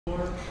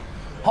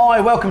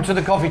Hi, welcome to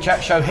the Coffee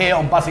Chat Show here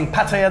on Buzzing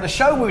Pattaya, the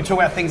show where we talk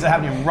about things that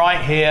are happening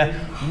right here,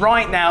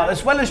 right now,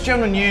 as well as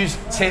general news,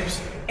 tips,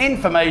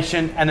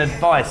 information and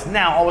advice.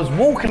 Now, I was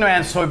walking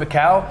around Soi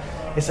Buakhao.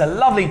 It's a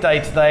lovely day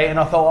today and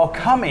I thought I'll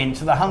come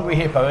into the Hungry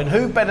Hippo, and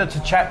who better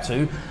to chat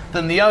to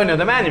than the owner,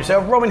 the man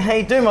himself. Robin, how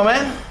you doing, my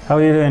man? How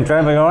are you doing,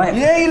 Trevor? You all right?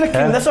 Yeah, you're looking,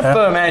 that's a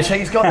firm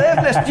handshake he's got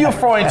there. You're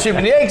frying too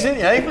many eggs, aren't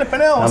you? You're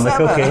flipping out. I'm the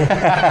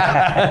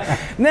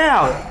cookie.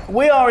 Now,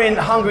 we are in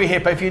Hungry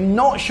Hippo. If you're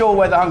not sure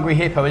where the Hungry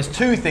Hippo is,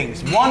 two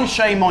things. One,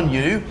 shame on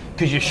you,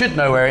 because you should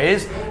know where it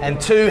is.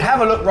 And two,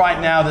 have a look right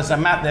now. There's a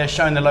map there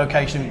showing the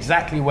location of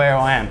exactly where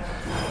I am.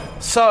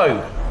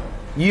 So,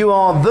 you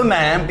are the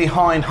man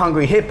behind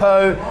Hungry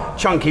Hippo,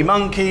 Chunky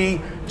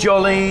Monkey,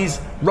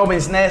 Jollies,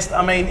 Robin's Nest.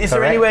 I mean, is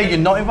there anywhere you're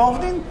not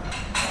involved in?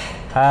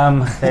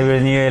 They were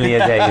in the earlier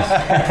days.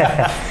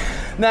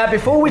 Now,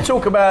 before we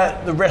talk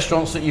about the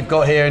restaurants that you've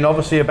got here and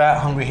obviously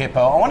about Hungry Hippo,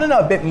 I want to know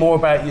a bit more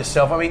about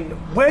yourself. I mean,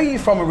 where are you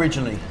from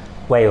originally?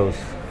 Wales.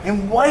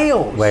 In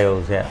Wales?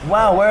 Wales, yeah.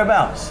 Wow,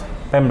 whereabouts?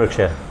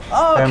 Pembrokeshire.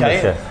 Oh, okay.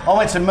 Pembrokeshire. I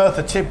went to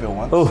Merthyr Tydfil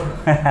once. Oh,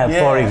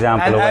 for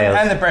example, of Wales.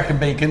 And the Brecon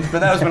Beacons, but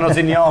that was when I was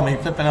in the army,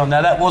 flipping on.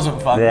 Now, that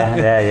wasn't fun.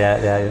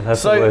 Yeah.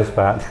 That's the worst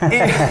part.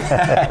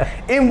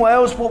 In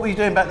Wales, what were you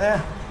doing back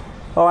there?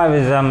 Oh,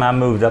 I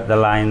moved up the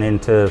line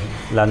into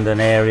London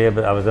area,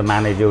 but I was a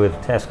manager with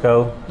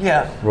Tesco,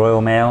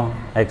 Royal Mail,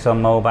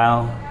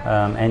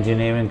 ExxonMobil,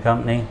 engineering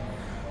company.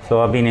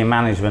 So I've been in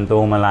management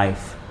all my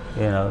life,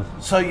 you know.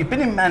 So you've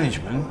been in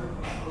management,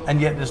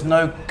 and yet there's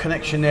no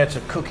connection there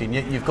to cooking,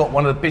 yet you've got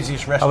one of the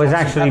busiest restaurants. I was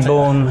actually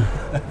born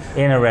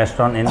in a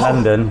restaurant in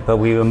London, but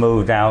we were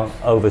moved out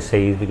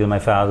overseas because my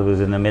father was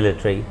in the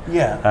military.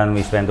 Yeah. And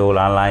we spent all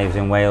our lives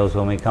in Wales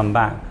when we come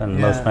back, and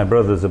most of my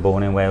brothers are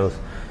born in Wales.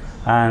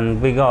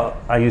 And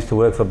I used to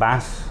work for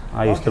Bass.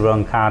 I used to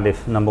run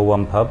Cardiff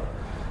 #1 pub.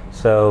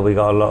 So we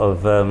got a lot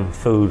of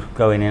food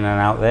going in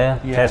and out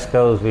there. Yeah.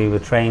 Tesco's, we were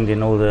trained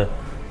in all the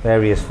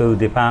various food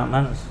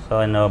departments, so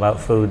I know about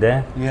food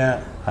there.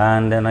 Yeah.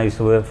 And then I used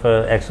to work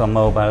for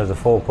ExxonMobil as a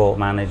forecourt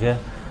manager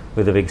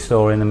with a big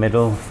store in the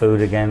middle,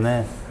 food again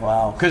there.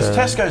 Wow, because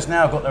Tesco's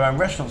now got their own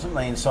restaurants, haven't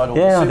they, inside all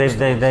the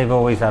superstores? They've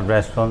always had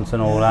restaurants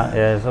and all that,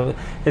 yeah. So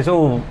it's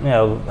all, you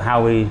know,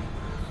 how we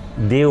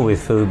deal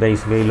with food,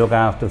 basically, look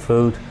after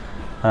food.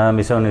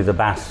 It's only the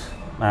Bass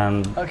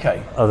and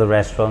other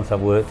restaurants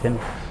I've worked in.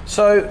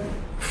 So,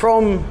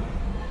 from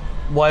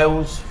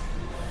Wales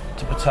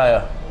to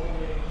Pattaya,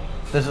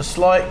 there's a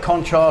slight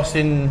contrast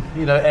in,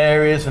 you know,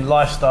 areas and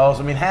lifestyles.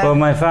 I mean,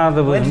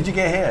 when did you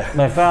get here?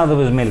 My father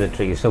was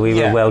military, so we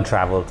were well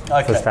travelled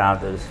for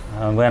starters.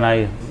 And when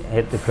I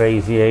hit the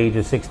crazy age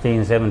of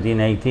 16,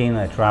 17, 18,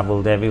 I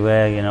travelled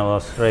everywhere, you know,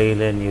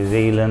 Australia, New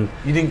Zealand.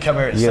 You didn't come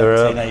here at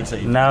Europe.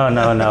 17, 18?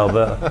 No,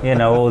 but, you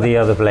know, all the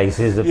other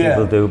places that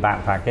people do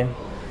backpacking.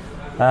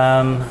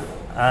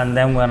 And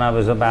then when I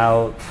was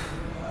about,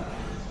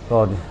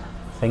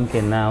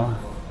 thinking now,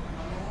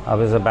 I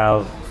was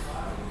about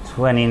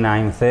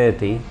 29,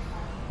 30,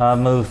 I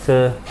moved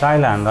to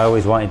Thailand. I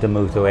always wanted to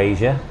move to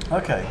Asia.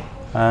 Okay.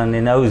 And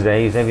in those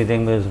days,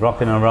 everything was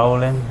rocking and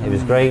rolling. It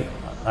was great.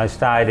 I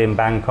started in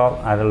Bangkok,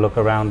 I had a look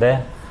around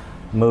there,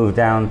 moved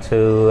down to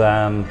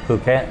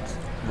Phuket.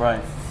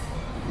 Right.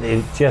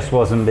 It just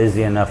wasn't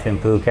busy enough in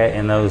Phuket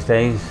in those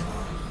days.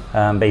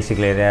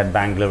 Basically, they had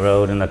Bangla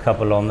Road and a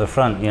couple on the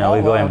front. You know,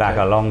 we're going back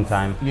a long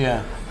time.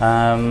 Yeah.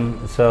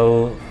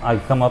 So I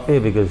come up here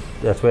because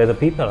that's where the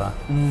people are.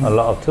 A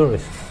lot of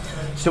tourists.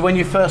 So when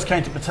you first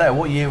came to Pattaya,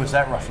 what year was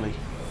that roughly?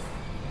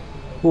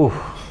 Ooh,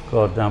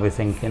 God, now we're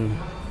thinking.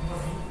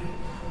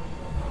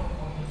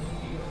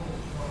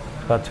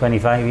 About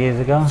 25 years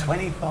ago.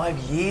 25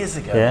 years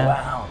ago, yeah.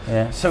 Wow.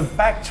 Yeah. So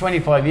back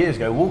 25 years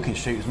ago, Walking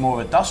Street was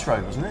more of a dust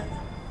road, wasn't it?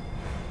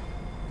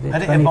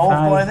 Had it 25,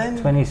 evolved by then?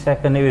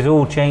 22nd, it was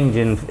all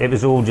changing. It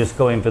was all just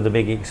going for the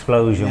big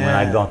explosion when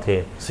I got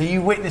here. So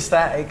you witnessed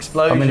that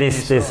explosion? I mean,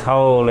 this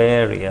whole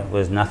area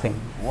was nothing.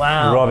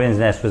 Wow. Robin's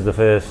Nest was the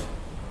first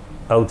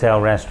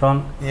hotel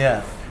restaurant.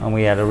 Yeah. And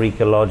we had a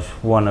Rika Lodge,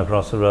 one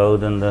across the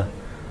road, and the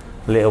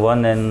little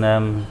one.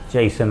 Then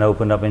Jason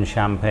opened up in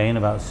Champagne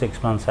about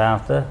 6 months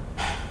after,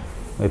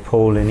 with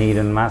Paul and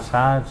Eden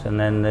Massage, and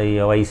then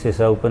the Oasis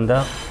opened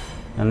up,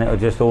 and it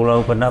just all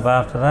opened up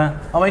after that.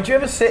 I mean, do you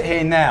ever sit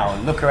here now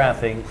and look around and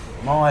think,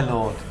 my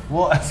Lord,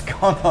 what has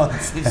gone on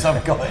since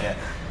I've got here?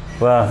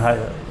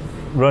 Well,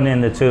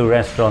 running the two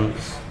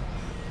restaurants,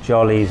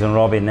 Jollies and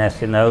Robin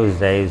Nest, in those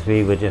days,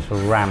 we were just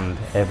rammed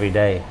every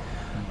day.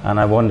 And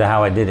I wonder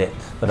how I did it,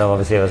 but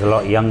obviously I was a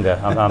lot younger.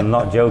 I'm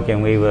not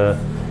joking. We were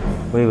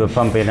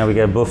pumping, and we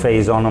get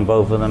buffets on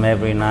both of them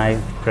every night,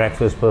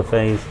 breakfast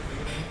buffets.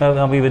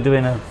 And we were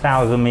doing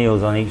 1,000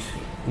 meals on each,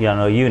 you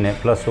know, unit,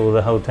 plus all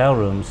the hotel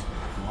rooms.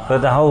 Wow. But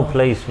the whole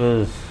place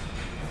was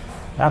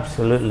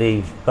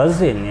absolutely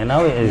buzzing. You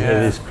know,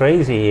 it was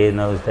crazy in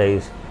those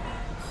days.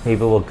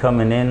 People were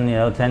coming in, you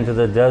know, 10 to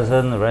the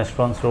dozen. The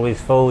restaurants were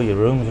always full. Your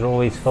rooms were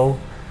always full.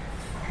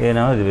 You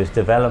know, there was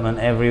development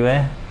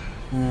everywhere.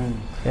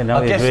 You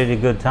know, it's really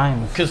good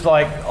times. Because,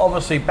 like,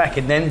 obviously back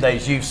in them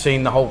days, you've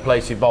seen the whole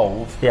place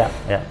evolve. Yeah,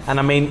 yeah. And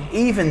I mean,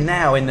 even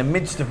now, in the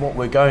midst of what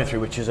we're going through,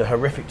 which is a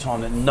horrific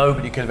time that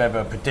nobody could have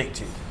ever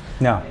predicted,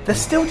 No. they're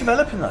still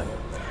developing though.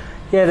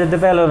 Yeah, the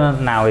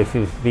development now, if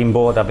you've been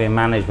brought up in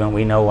management,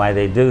 we know why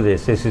they do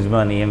this. This is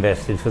money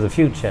invested for the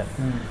future.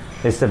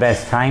 It's the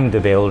best time to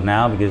build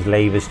now because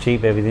labour's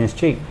cheap, everything's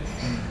cheap.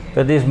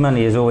 But this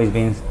money has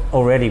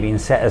already been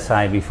set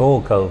aside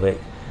before COVID.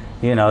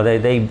 You know,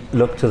 they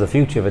look to the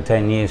future for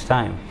 10 years'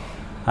 time.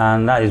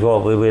 And that is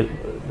what we will,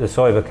 the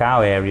Soi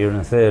Buakhao area and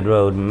the Third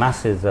Road,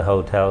 masses of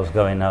hotels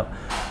going up.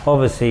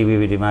 Obviously, we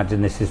would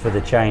imagine this is for the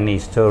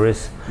Chinese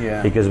tourists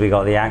because we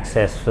got the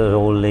access for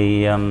all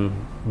the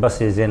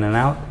buses in and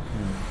out.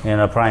 You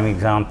know, a prime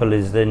example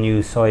is the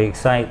new Soi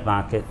Excite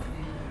market.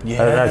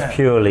 That's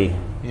purely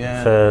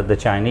for the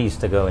Chinese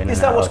to go in.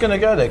 Is that what's going to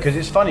go there? Because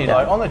it's funny,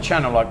 like on the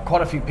channel, like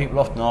quite a few people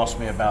often ask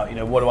me about, you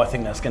know, what do I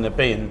think that's going to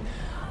be? And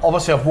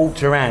obviously I've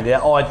walked around it.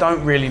 I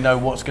don't really know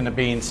what's going to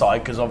be inside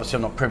because obviously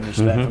I'm not privileged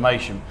to that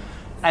information.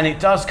 And it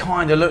does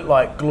kind of look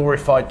like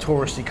glorified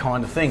touristy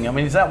kind of thing. I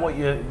mean, is that what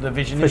the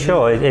vision is? For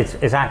sure,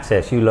 it's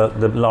access. You look,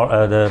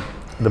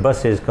 the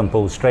buses can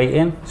pull straight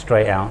in,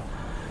 straight out.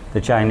 The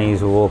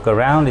Chinese will walk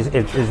around.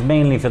 It's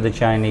mainly for the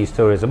Chinese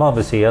tourism.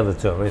 Obviously other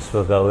tourists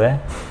will go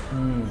there.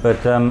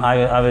 But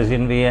I was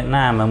in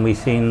Vietnam and we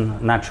seen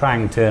Nha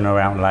Trang turn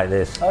around like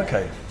this.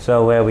 Okay.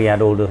 So where we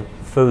had all the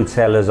food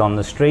sellers on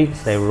the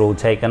streets, they were all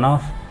taken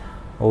off.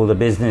 All the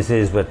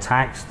businesses were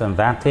taxed and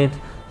vatted.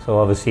 So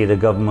obviously the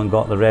government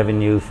got the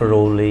revenue for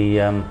all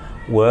the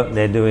work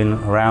they're doing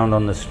around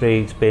on the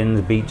streets,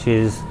 bins,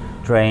 beaches,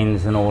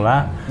 drains and all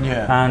that.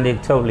 And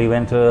it totally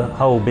went to a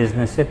whole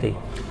business city.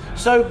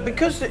 So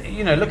because,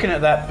 you know, looking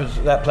at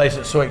that place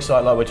at Soi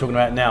Excite like we're talking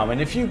about now, I mean,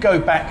 if you go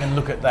back and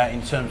look at that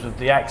in terms of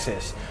the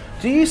access,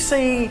 do you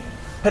see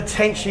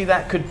potentially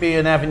that could be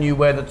an avenue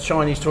where the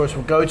Chinese tourists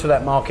will go to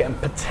that market and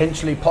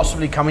potentially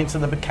possibly come into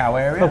the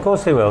Buakhao area? Of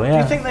course they will, yeah. Do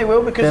you think they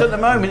will? Because at the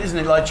moment, isn't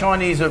it, like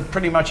Chinese are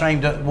pretty much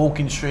aimed at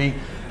Walking Street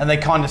and they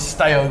kind of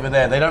stay over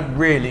there. They don't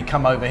really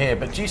come over here.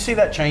 But do you see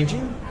that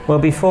changing? Well,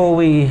 before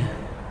we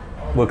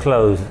were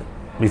closed,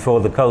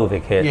 before the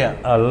COVID hit,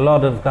 a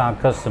lot of our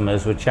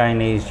customers were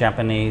Chinese,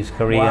 Japanese,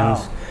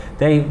 Koreans.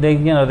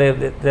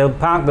 They'll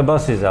park the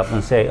buses up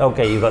and say,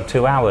 okay, you've got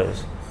 2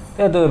 hours.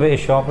 They'll do a bit of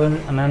shopping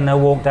and then they'll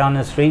walk down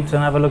the streets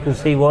and have a look and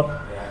see what,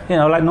 you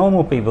know, like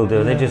normal people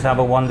do. They just have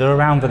a wander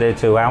around for their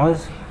 2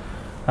 hours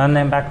and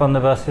then back on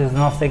the buses and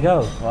off they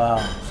go. Wow.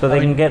 So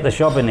they can get the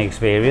shopping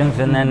experience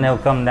and then they'll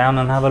come down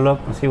and have a look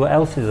and see what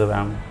else is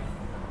around.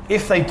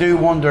 If they do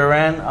wander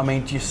around, I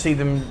mean, do you see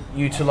them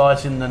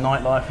utilising the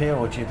nightlife here,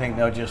 or do you think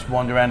they'll just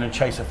wander around and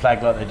chase a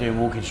flag like they do in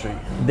Walking Street?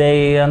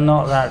 They are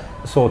not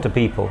that sort of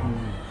people.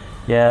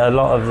 Yeah, a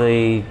lot of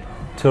the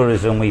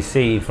tourism we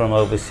see from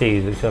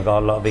overseas, which I've got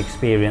a lot of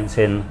experience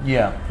in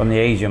from the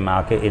Asian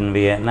market in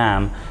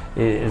Vietnam,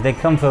 they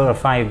come for a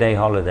 5-day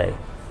holiday.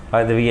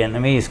 Like the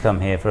Vietnamese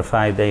come here for a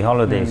 5-day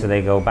holiday, so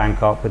they go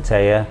Bangkok,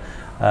 Pattaya,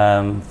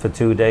 for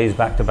 2 days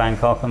back to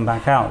Bangkok and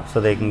back out,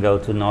 so they can go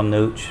to Non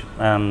Nuch,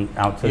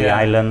 out to the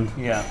island.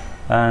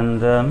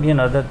 And you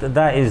know,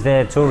 that is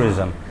their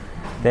tourism.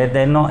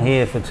 They're not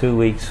here for 2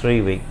 weeks,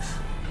 3 weeks.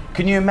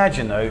 Can you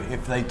imagine though,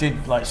 if they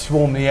did like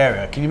swarm the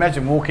area? Can you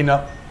imagine walking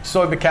up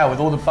Soi Buakhao with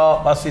all the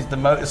BART buses, the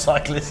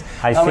motorcyclists?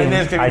 I mean,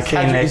 there's going to be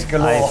casualties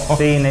galore. I've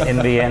seen it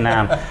in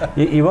Vietnam.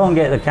 You won't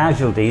get the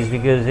casualties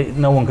because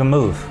no one can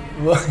move.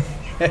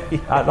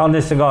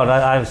 Honest to God,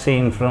 I've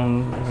seen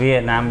from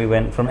Vietnam, we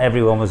went from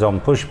everyone was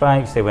on push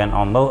bikes, they went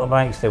on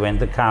motorbikes, they went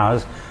to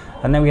cars,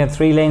 and then we had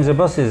 3 lanes of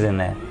buses in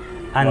there.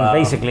 And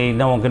basically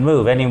no one could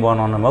move. Anyone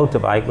on a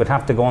motorbike would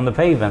have to go on the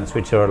pavements,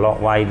 which are a lot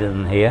wider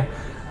than here,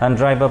 and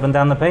drive up and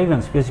down the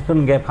pavements because you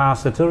couldn't get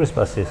past the tourist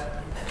buses.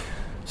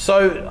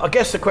 So I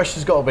guess the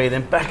question's got to be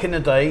then, back in the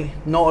day,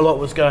 not a lot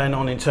was going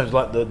on in terms of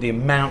like the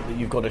amount that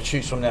you've got to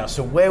choose from now.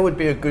 So where would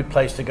be a good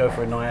place to go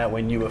for a night out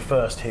when you were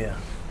first here?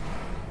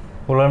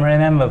 Well, I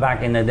remember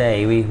back in the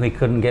day, we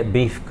couldn't get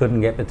beef,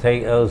 couldn't get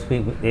potatoes,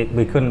 we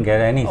couldn't get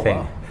anything.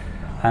 Oh,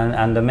 wow.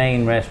 And the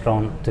main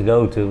restaurant to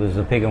go to was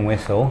the Pig and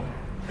Whistle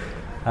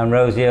and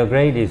Rosie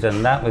O'Grady's,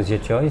 and that was your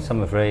choice,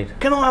 I'm afraid.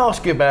 Can I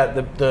ask you about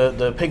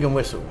the Pig and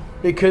Whistle?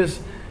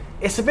 Because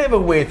it's a bit of a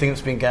weird thing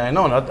that's been going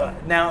on.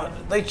 Now,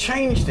 they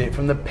changed it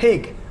from the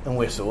Pig and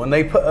Whistle, and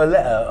they put a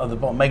letter at the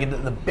bottom, making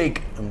it the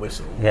Big and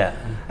Whistle. Yeah.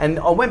 And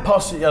I went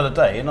past it the other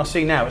day, and I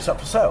see now it's up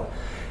for sale.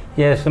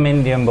 Yeah, some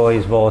Indian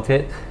boys bought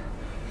it,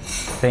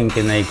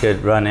 thinking they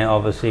could run it.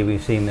 Obviously,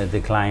 we've seen the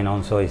decline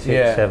on Soi 6,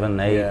 7,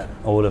 8,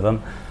 all of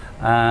them.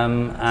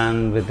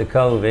 And with the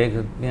COVID,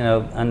 you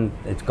know, and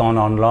it's gone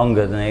on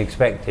longer than they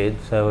expected,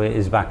 so it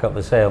is back up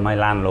for sale. My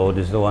landlord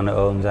is the one that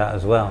owns that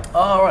as well.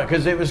 Oh, right,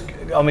 because it was,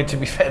 I mean, to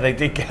be fair, they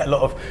did get a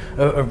lot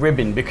of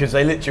ribbon because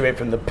they literally went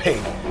from the Pig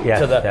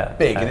to the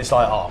Big, and it's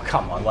like, oh,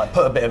 come on, like,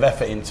 put a bit of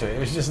effort into it. It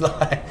was just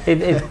like...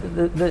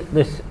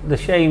 The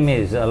shame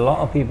is a lot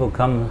of people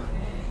come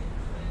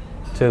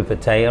to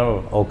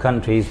Pattaya or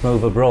countries,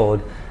 move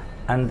abroad,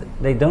 and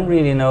they don't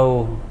really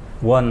know,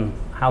 one,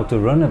 how to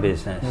run a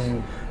business.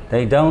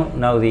 They don't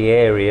know the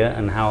area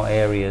and how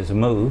areas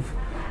move.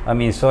 I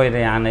mean, Soi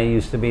Buakhao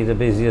used to be the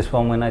busiest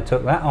one when I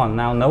took that on.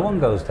 Now no one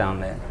goes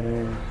down there.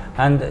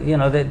 And you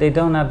know, they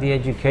don't have the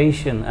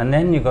education, and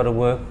then you've got to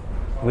work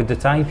with the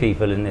Thai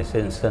people in this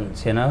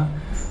instance, you know,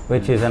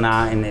 which is an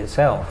art in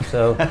itself.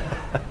 So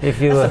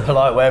if you That's a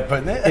polite way of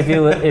putting it. if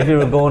you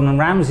were Gordon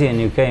Ramsay and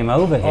you came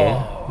over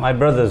here, my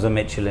brother's a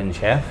Michelin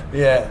chef.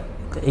 Yeah.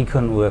 He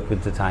couldn't work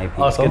with the Thai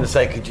people. I was going to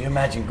say, could you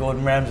imagine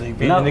Gordon Ramsay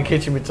being in the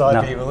kitchen with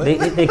Thai people?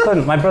 They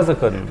couldn't. My brother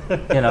couldn't.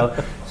 You know,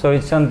 so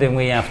it's something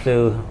we have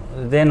to.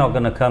 They're not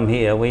going to come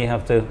here. We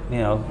have to. You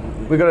know,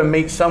 we've got to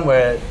meet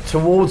somewhere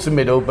towards the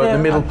middle, but the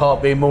middle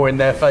part being more in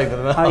their favour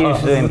than ours. I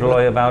used to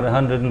employ about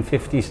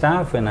 150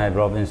 staff when I had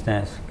Robin's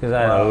Nest, because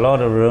I had a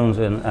lot of rooms,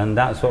 and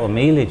that sort of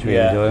mealage we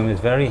were doing was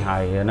very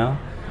high. You know,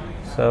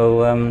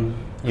 so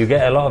you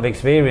get a lot of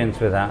experience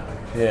with that.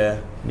 Yeah.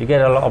 You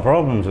get a lot of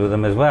problems with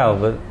them as well,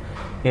 but.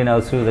 You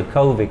know, through the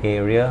COVID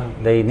area,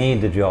 they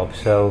need the job,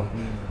 so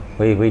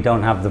we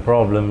don't have the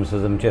problems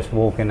of them just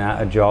walking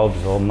out of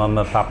jobs or mum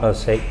or papa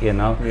sick, you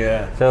know.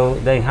 Yeah. So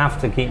they have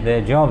to keep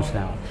their jobs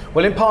now.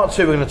 Well, in part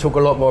two, we're going to talk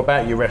a lot more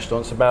about your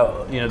restaurants,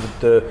 about, you know,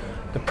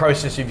 the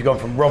process you've gone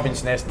from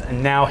Robin's Nest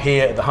and now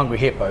here at the Hungry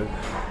Hippo.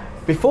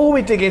 Before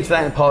we dig into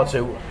that in part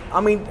two,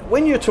 I mean,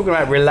 when you're talking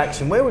about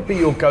relaxing, where would be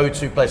your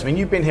go-to place? I mean,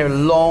 you've been here a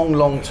long,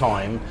 long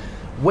time.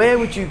 Where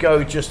would you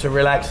go just to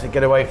relax and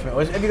get away from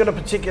it? Have you got a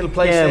particular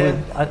place here?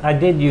 I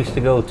did used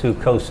to go to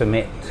Koh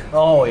Samit.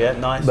 Oh yeah,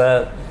 nice.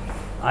 But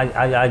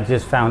I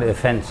just found it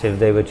offensive.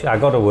 I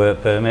got a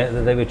work permit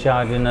that they were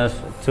charging us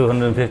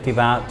 250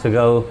 baht to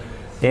go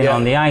in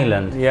on the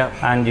island. Yeah.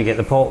 And you get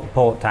the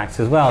port tax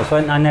as well. So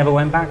I never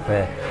went back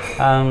there.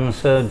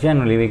 So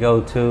generally we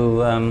go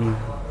to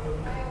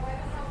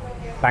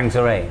Bang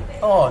Saray.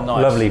 Oh,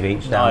 nice. Lovely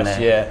beach down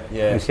there.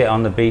 Yeah. You sit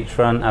on the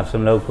beachfront, have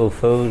some local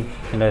food,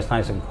 you know, it's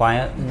nice and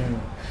quiet.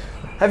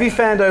 Have you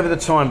found over the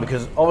time,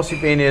 because obviously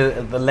being here,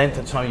 the length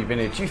of time you've been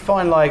here, do you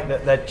find like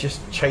that they're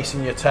just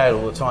chasing your tail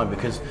all the time?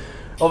 Because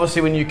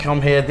obviously when you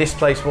come here, this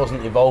place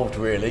wasn't evolved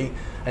really,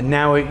 and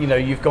now, you know,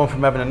 you've gone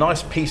from having a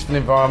nice peaceful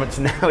environment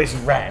to now it's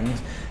rammed.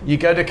 You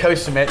go to Koh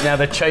Samit, now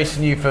they're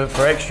chasing you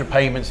for extra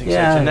payments,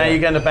 etc. Now you're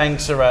going to Bang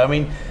Saray. I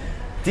mean,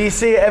 do you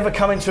see it ever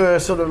coming to a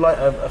sort of like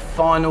a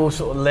final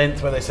sort of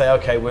length where they say,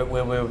 okay, we're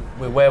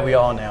where we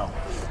are now?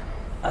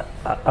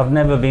 I've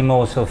never been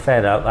more so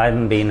fed up. I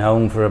hadn't been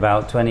home for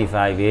about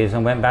 25 years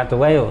and went back to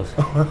Wales.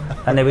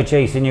 And they were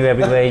chasing you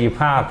everywhere you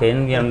park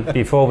in. You know,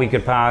 before we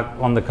could park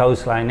on the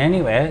coastline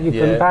anywhere, you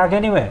couldn't park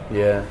anywhere.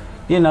 Yeah.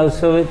 You know,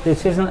 so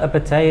this isn't a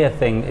Pattaya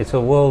thing, it's a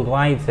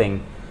worldwide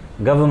thing.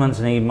 Governments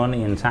need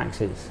money and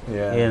taxes.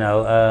 Yeah. You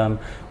know,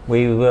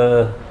 we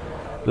were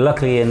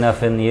luckily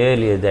enough in the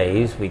earlier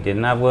days, we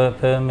didn't have work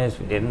permits,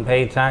 we didn't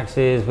pay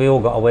taxes, we all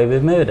got away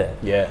with murder.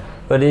 Yeah.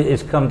 But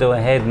it's come to a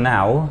head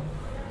now,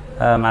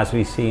 as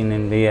we've seen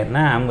in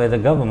Vietnam, where the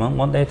government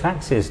want their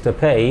taxes to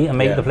pay and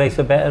make the place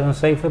a better and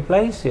safer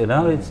place, you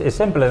know, it's as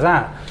simple as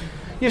that.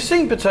 You've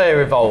seen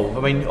Pattaya evolve.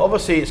 I mean,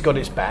 obviously it's got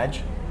its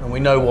badge, and we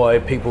know why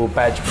people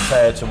badge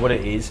Pattaya to what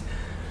it is.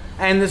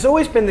 And there's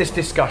always been this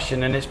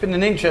discussion, and it's been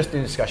an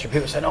interesting discussion.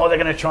 People saying, oh, they're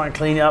going to try and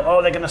clean it up,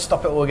 oh, they're going to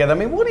stop it all together. I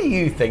mean, what do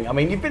you think? I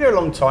mean, you've been here a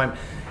long time.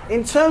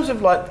 In terms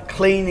of like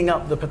cleaning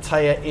up the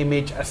Pattaya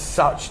image as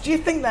such, do you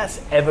think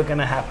that's ever going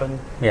to happen?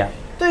 Yeah.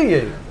 Do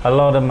you? A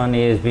lot of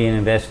money is being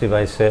invested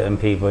by certain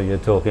people. You're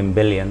talking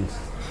billions,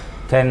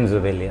 tens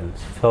of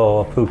billions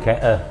for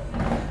Phuket,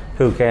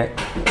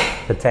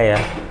 Pattaya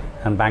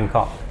and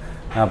Bangkok.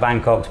 Now,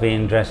 Bangkok's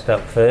being dressed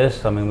up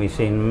first. I mean, we've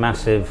seen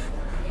massive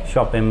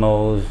shopping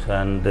malls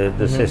and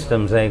the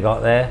systems they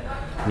got there,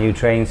 new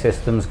train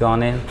systems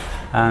gone in,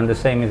 and the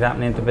same is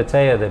happening to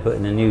Pattaya. They're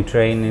putting a new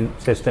train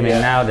system in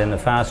now, then the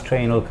fast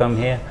train will come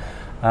here,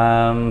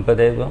 but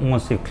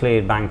once they've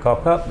cleared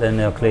Bangkok up, then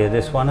they'll clear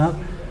this one up,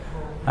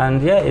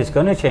 and yeah, it's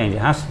going to change,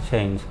 it has to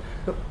change.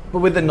 But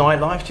with the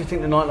nightlife, do you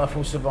think the nightlife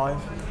will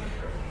survive?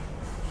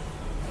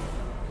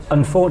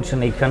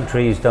 Unfortunately,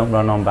 countries don't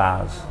run on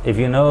bars. If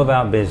you know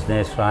about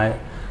business, right,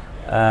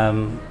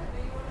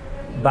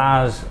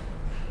 bars,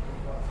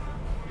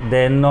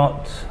 they're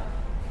not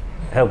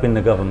helping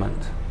the government,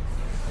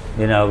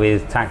 you know,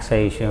 with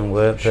taxation,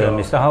 work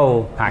permits, the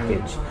whole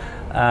package.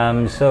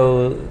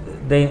 So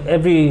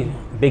every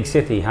big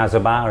city has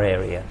a bar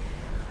area,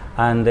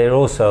 and they're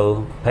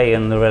also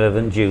paying the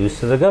relevant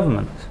dues to the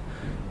government.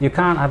 You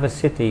can't have a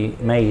city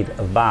made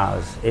of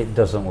bars, it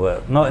doesn't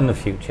work, not in the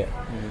future.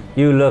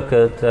 You look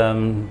at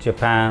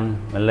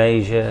Japan,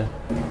 Malaysia,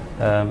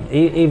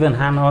 even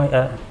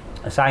Hanoi,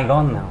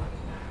 Saigon now.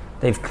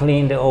 They've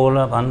cleaned it all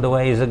up,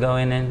 underways are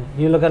going in.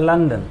 You look at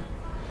London,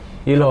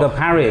 you look at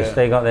Paris,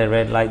 they got their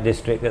red light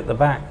district at the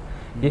back.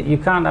 You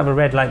can't have a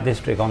red light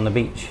district on the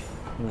beach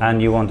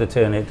and you want to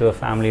turn it to a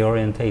family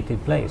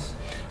orientated place.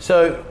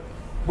 So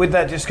with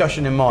that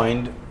discussion in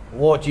mind,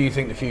 what do you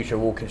think the future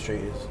of Walking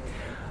Street is?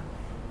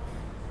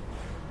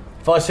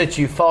 If I said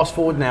to you, fast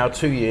forward now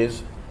 2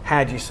 years,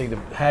 how do you see the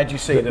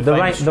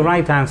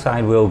right hand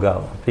side will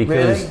go,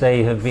 because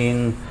they have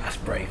been. That's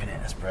brave, isn't it?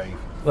 That's brave.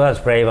 well, that's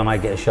brave, I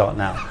might get a shot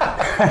now.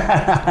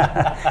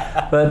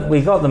 But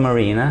we got the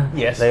marina.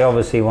 Yes. They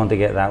obviously want to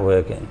get that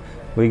working.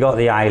 We got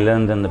the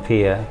island and the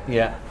pier.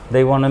 Yeah.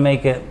 They want to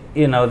make it,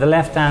 you know, the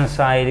left-hand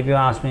side, if you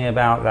ask me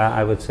about that,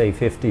 I would say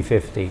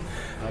 50-50.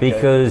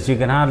 Because you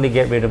can hardly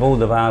get rid of all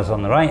the bars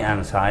on the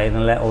right-hand side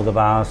and let all the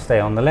bars stay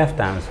on the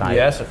left-hand side.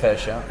 Yeah, that's a fair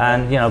shout.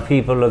 And, you know,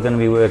 people are going to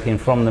be working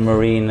from the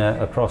marina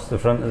across the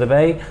front of the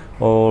bay,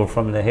 or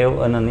from the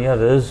Hilton and the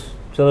others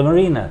to the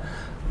marina.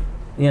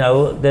 You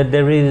know,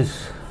 there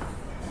is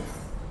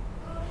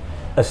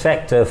a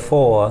sector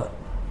for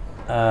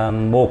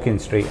walking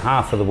street,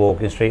 half of the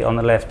walking street on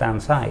the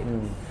left-hand side.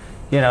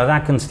 You know,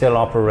 that can still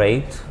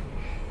operate,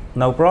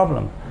 no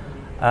problem.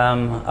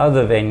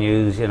 Other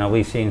venues, you know,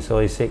 we've seen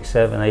Soi 6,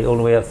 7, 8, all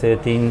the way up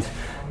 13s,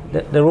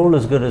 they're all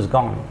as good as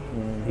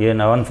gone. You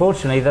know,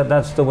 unfortunately,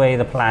 that's the way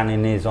the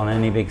planning is on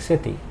any big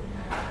city.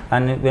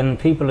 And when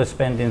people are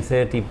spending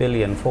 $30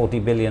 billion,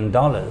 $40 billion,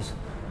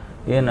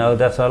 you know,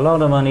 that's a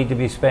lot of money to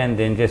be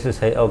spending just to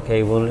say,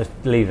 okay, well, let's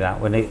leave that.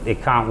 When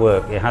it can't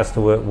work, it has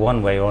to work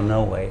one way or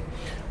no way.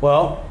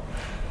 Well,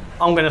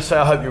 I'm going to say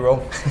I hope you're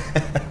wrong.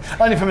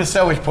 Only from a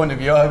selfish point of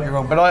view, I hope you're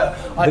wrong. But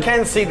I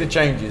can see the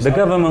changes. The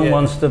government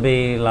wants to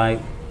be like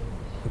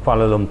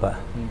Kuala Lumpur,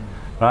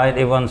 right?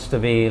 It wants to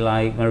be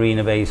like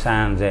Marina Bay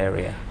Sands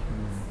area,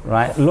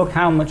 right? Look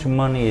how much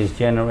money is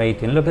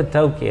generating. Look at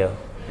Tokyo.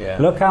 Yeah.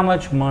 Look how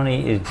much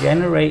money is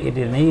generated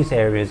in these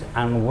areas,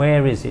 and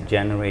where is it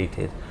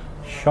generated?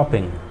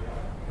 Shopping,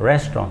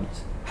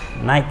 restaurants,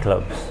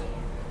 nightclubs.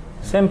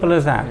 Simple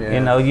as that. Yeah. You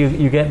know,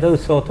 you get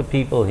those sort of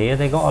people here,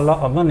 they got a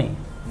lot of money.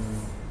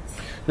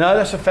 No,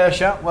 that's a fair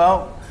shout.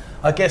 Well,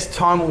 I guess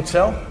time will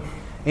tell.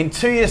 In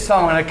 2 years'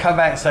 time, I'm going to come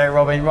back and say,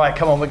 Robin, right,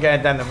 come on, we're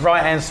going down the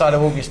right-hand side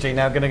of Walking Street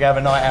now, going to go have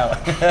a night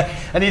out.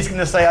 And he's going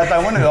to say, I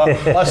don't want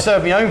to. I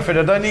serve my own food.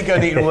 I don't need to go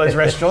and eat in all those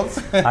restaurants.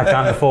 I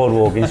can't afford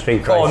Walking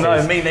Street prices. Oh,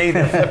 no, me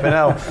neither. Flipping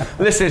hell.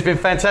 Listen, it's been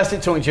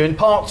fantastic talking to you. In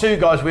part 2,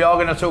 guys, we are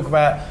going to talk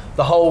about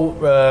the whole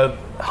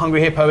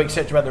Hungry Hippo,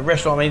 etc., about the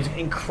restaurant. I mean, it's an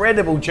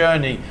incredible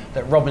journey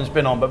that Robin's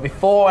been on. But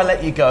before I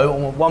let you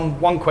go,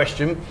 one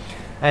question.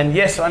 And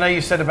yes, I know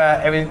you said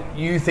about everything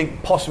you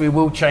think possibly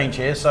will change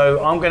here.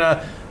 So I'm going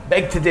to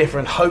beg to differ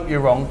and hope you're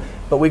wrong.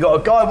 But we got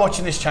a guy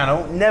watching this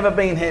channel, never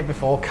been here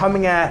before,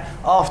 coming out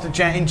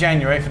in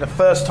January for the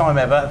first time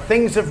ever.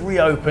 Things have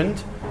reopened.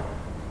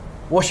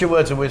 What's your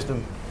words of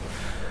wisdom?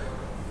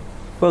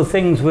 Well,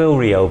 things will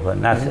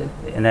reopen. That's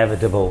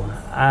inevitable.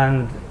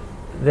 And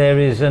there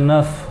is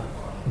enough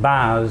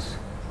bars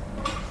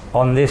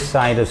on this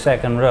side of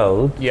Second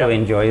Road to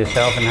enjoy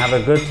yourself and have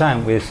a good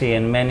time. We're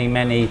seeing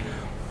many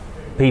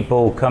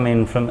people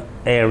coming from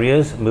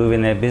areas,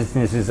 moving their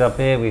businesses up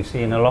here. We've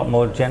seen a lot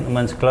more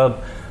gentlemen's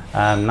club,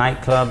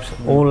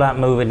 nightclubs, all that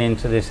moving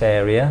into this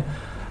area.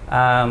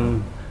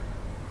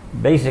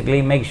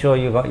 Basically, make sure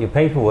you've got your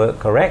paperwork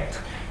correct,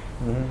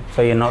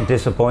 so you're not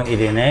disappointed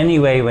in any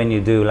way when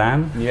you do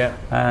land. Yeah.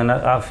 And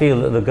I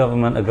feel that the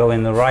government are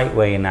going the right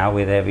way now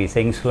with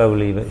everything,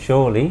 slowly but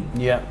surely.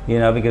 Yeah. You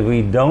know, because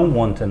we don't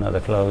want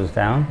another close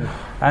down.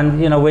 And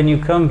you know, when you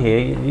come here,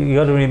 you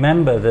got to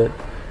remember that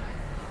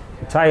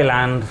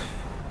Thailand,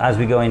 as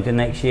we go into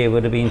next year,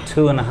 would have been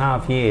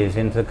 2.5 years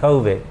into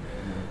COVID.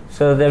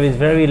 So there is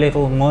very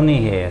little money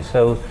here.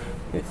 So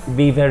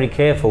be very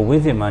careful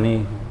with your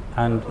money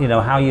and, you know,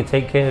 how you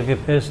take care of your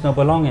personal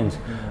belongings.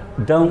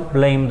 Don't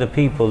blame the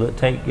people that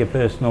take your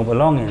personal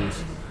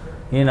belongings.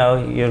 You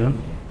know, you're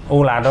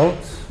all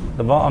adults.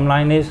 The bottom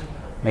line is,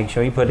 make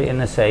sure you put it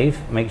in a safe,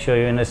 make sure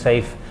you're in a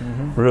safe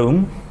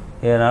room,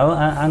 you know,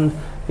 and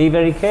be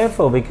very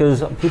careful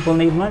because people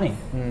need money.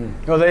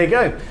 Well, there you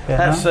go.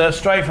 That's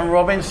straight from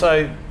Robin.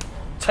 So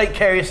take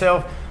care of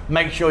yourself,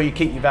 make sure you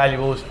keep your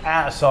valuables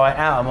out of sight,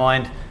 out of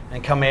mind,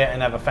 and come here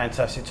and have a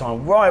fantastic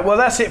time. Right, well,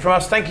 that's it from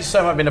us. Thank you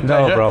so much. It's been a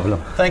pleasure. No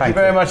problem. Thank you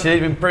very much.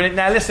 It's been brilliant.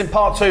 Now, listen,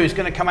 part 2 is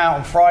going to come out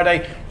on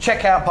Friday.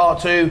 Check out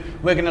part 2.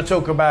 We're going to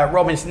talk about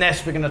Robin's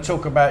Nest. We're going to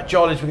talk about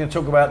Jolly's. We're going to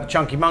talk about the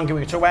Chunky Monkey. We're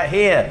going to talk about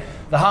here,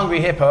 the Hungry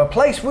Hippo, a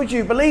place, would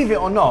you believe it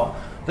or not,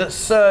 that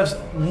serves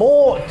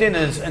more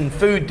dinners and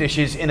food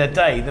dishes in a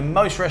day than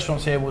most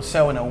restaurants here will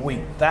sell in a week.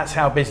 That's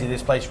how busy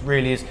this place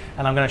really is,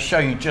 and I'm going to show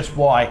you just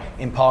why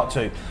in part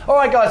 2. All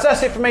right, guys,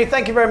 that's it for me.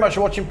 Thank you very much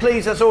for watching.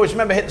 Please, as always,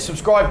 remember, hit the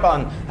subscribe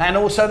button and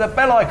also the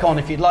bell icon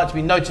if you'd like to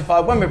be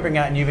notified when we bring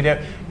out a new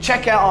video.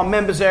 Check out our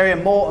members area.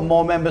 More and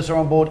more members are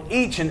on board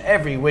each and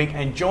every week,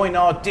 and join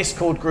our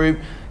Discord group.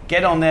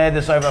 Get on there.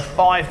 There's over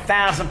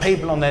 5,000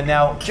 people on there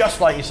now,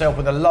 just like yourself,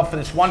 with a love for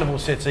this wonderful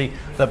city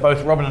that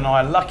both Robin and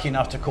I are lucky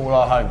enough to call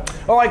our home.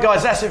 All right,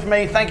 guys, that's it for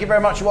me. Thank you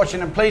very much for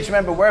watching, and please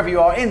remember, wherever you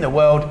are in the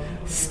world,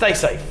 stay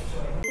safe.